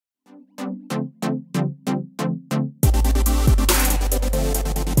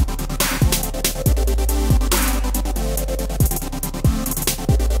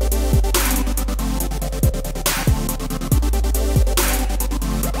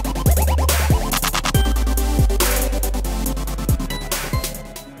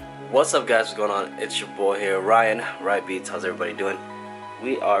What's up guys, what's going on? It's your boy here, Ryan, RhyBeats. How's everybody doing?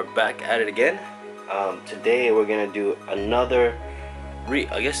 We are back at it again. Today we're gonna do another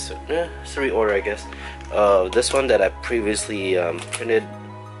it's a reorder, I guess. This one that I previously printed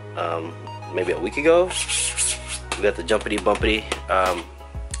maybe a week ago. We got the jumpity bumpity,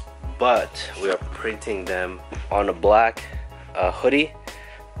 but we are printing them on a black hoodie.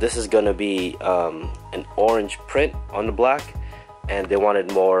 This is gonna be an orange print on the black, and they wanted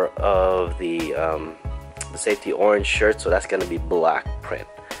more of the safety orange shirt, so that's gonna be black print.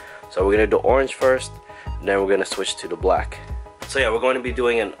 So we're gonna do orange first, then we're gonna switch to the black. So yeah, we're going to be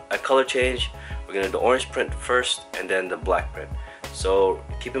doing a color change. We're gonna do orange print first and then the black print. So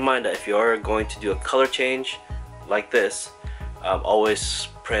keep in mind that if you are going to do a color change like this, always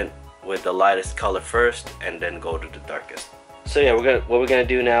print with the lightest color first and then go to the darkest. So yeah, what we're gonna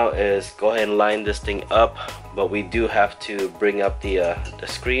do now is go ahead and line this thing up, but we do have to bring up the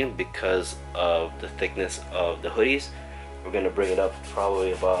screen because of the thickness of the hoodies. We're gonna bring it up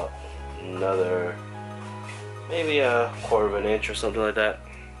probably about another, maybe a quarter of an inch or something like that,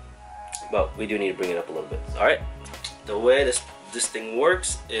 but we do need to bring it up a little bit. All right, the way this thing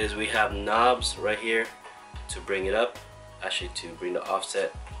works is we have knobs right here to bring it up, actually to bring the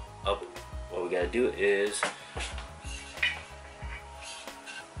offset up. What we gotta do is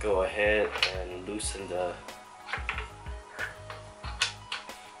go ahead and loosen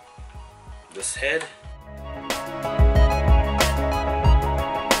this head.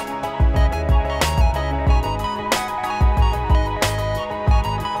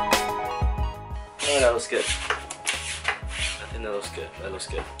 Oh, that looks good. I think that looks good. That looks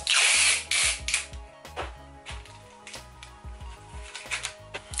good.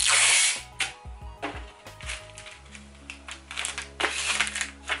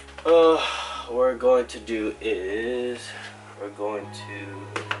 What we're going to do is we're going to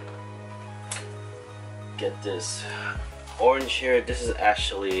get this orange here. This is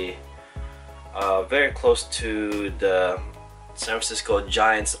actually very close to the San Francisco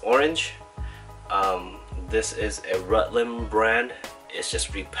Giants orange. This is a Rutland brand. It's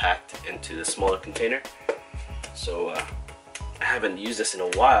just repacked into the smaller container. So I haven't used this in a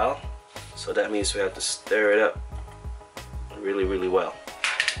while, so that means we have to stir it up really well.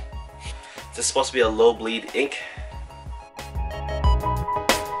 This is supposed to be a low bleed ink.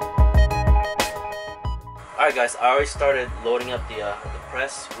 Alright guys, I already started loading up the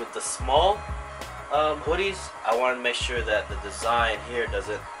press with the small hoodies. I want to make sure that the design here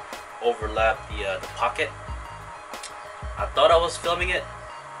doesn't overlap the pocket. I thought I was filming it,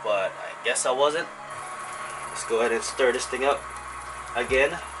 but I guess I wasn't. Let's go ahead and stir this thing up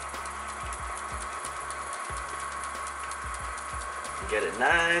again. Get it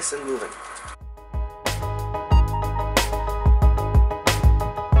nice and moving.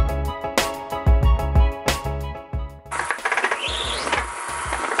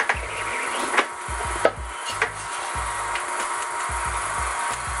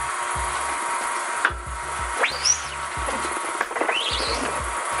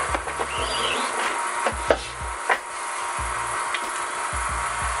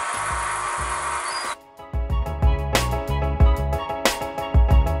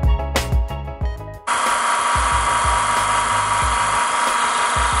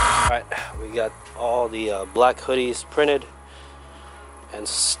 We got all the black hoodies printed and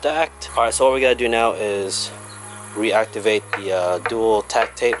stacked. Alright, so what we gotta do now is reactivate the dual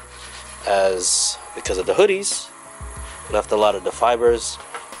tack tape, as because of the hoodies left a lot of the fibers.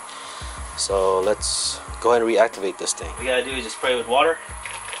 So let's go ahead and reactivate this thing. What we gotta do is just spray with water.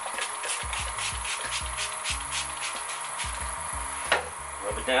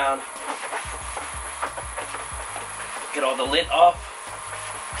 Rub it down. Get all the lint off.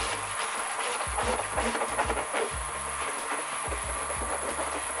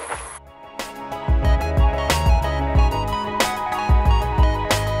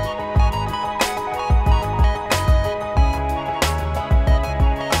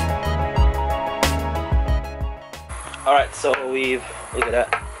 Alright, so we've, look at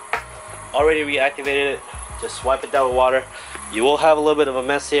that, already reactivated it. Just wipe it down with water. You will have a little bit of a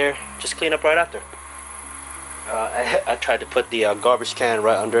mess here. Just clean up right after. I tried to put the garbage can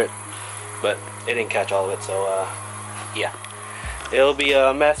right under it, but it didn't catch all of it, so yeah. It'll be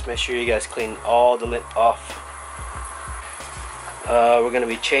a mess. Make sure you guys clean all the lint off. We're going to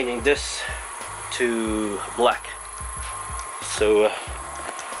be changing this to black. So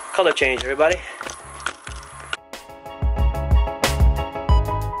color change, everybody.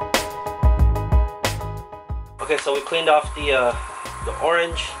 Okay, so we cleaned off the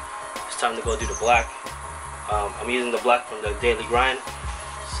orange. It's time to go do the black. I'm using the black from the Daily Grind.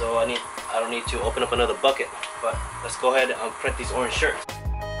 so I don't need to open up another bucket. But let's go ahead and print these orange shirts.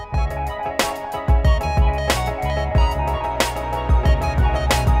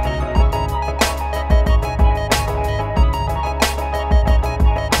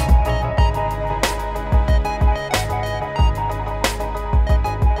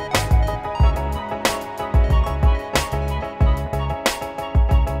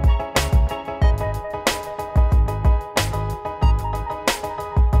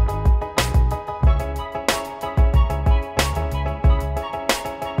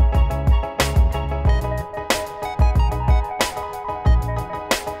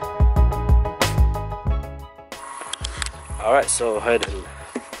 Alright, so ahead and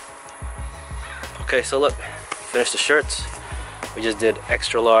okay, so look, finished the shirts. We just did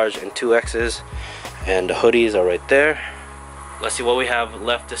extra large and 2X's, and the hoodies are right there. Let's see what we have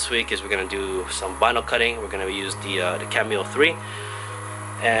left this week. Is we're gonna do some vinyl cutting. We're gonna use the Cameo 3,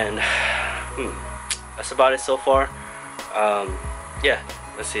 and that's about it so far. Yeah,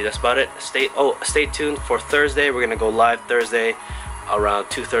 let's see, that's about it. Stay tuned for Thursday. We're gonna go live Thursday around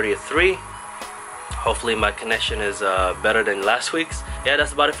 2:30 or 3. Hopefully my connection is better than last week's. Yeah,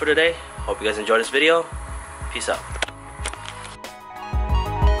 that's about it for today. Hope you guys enjoyed this video. Peace out.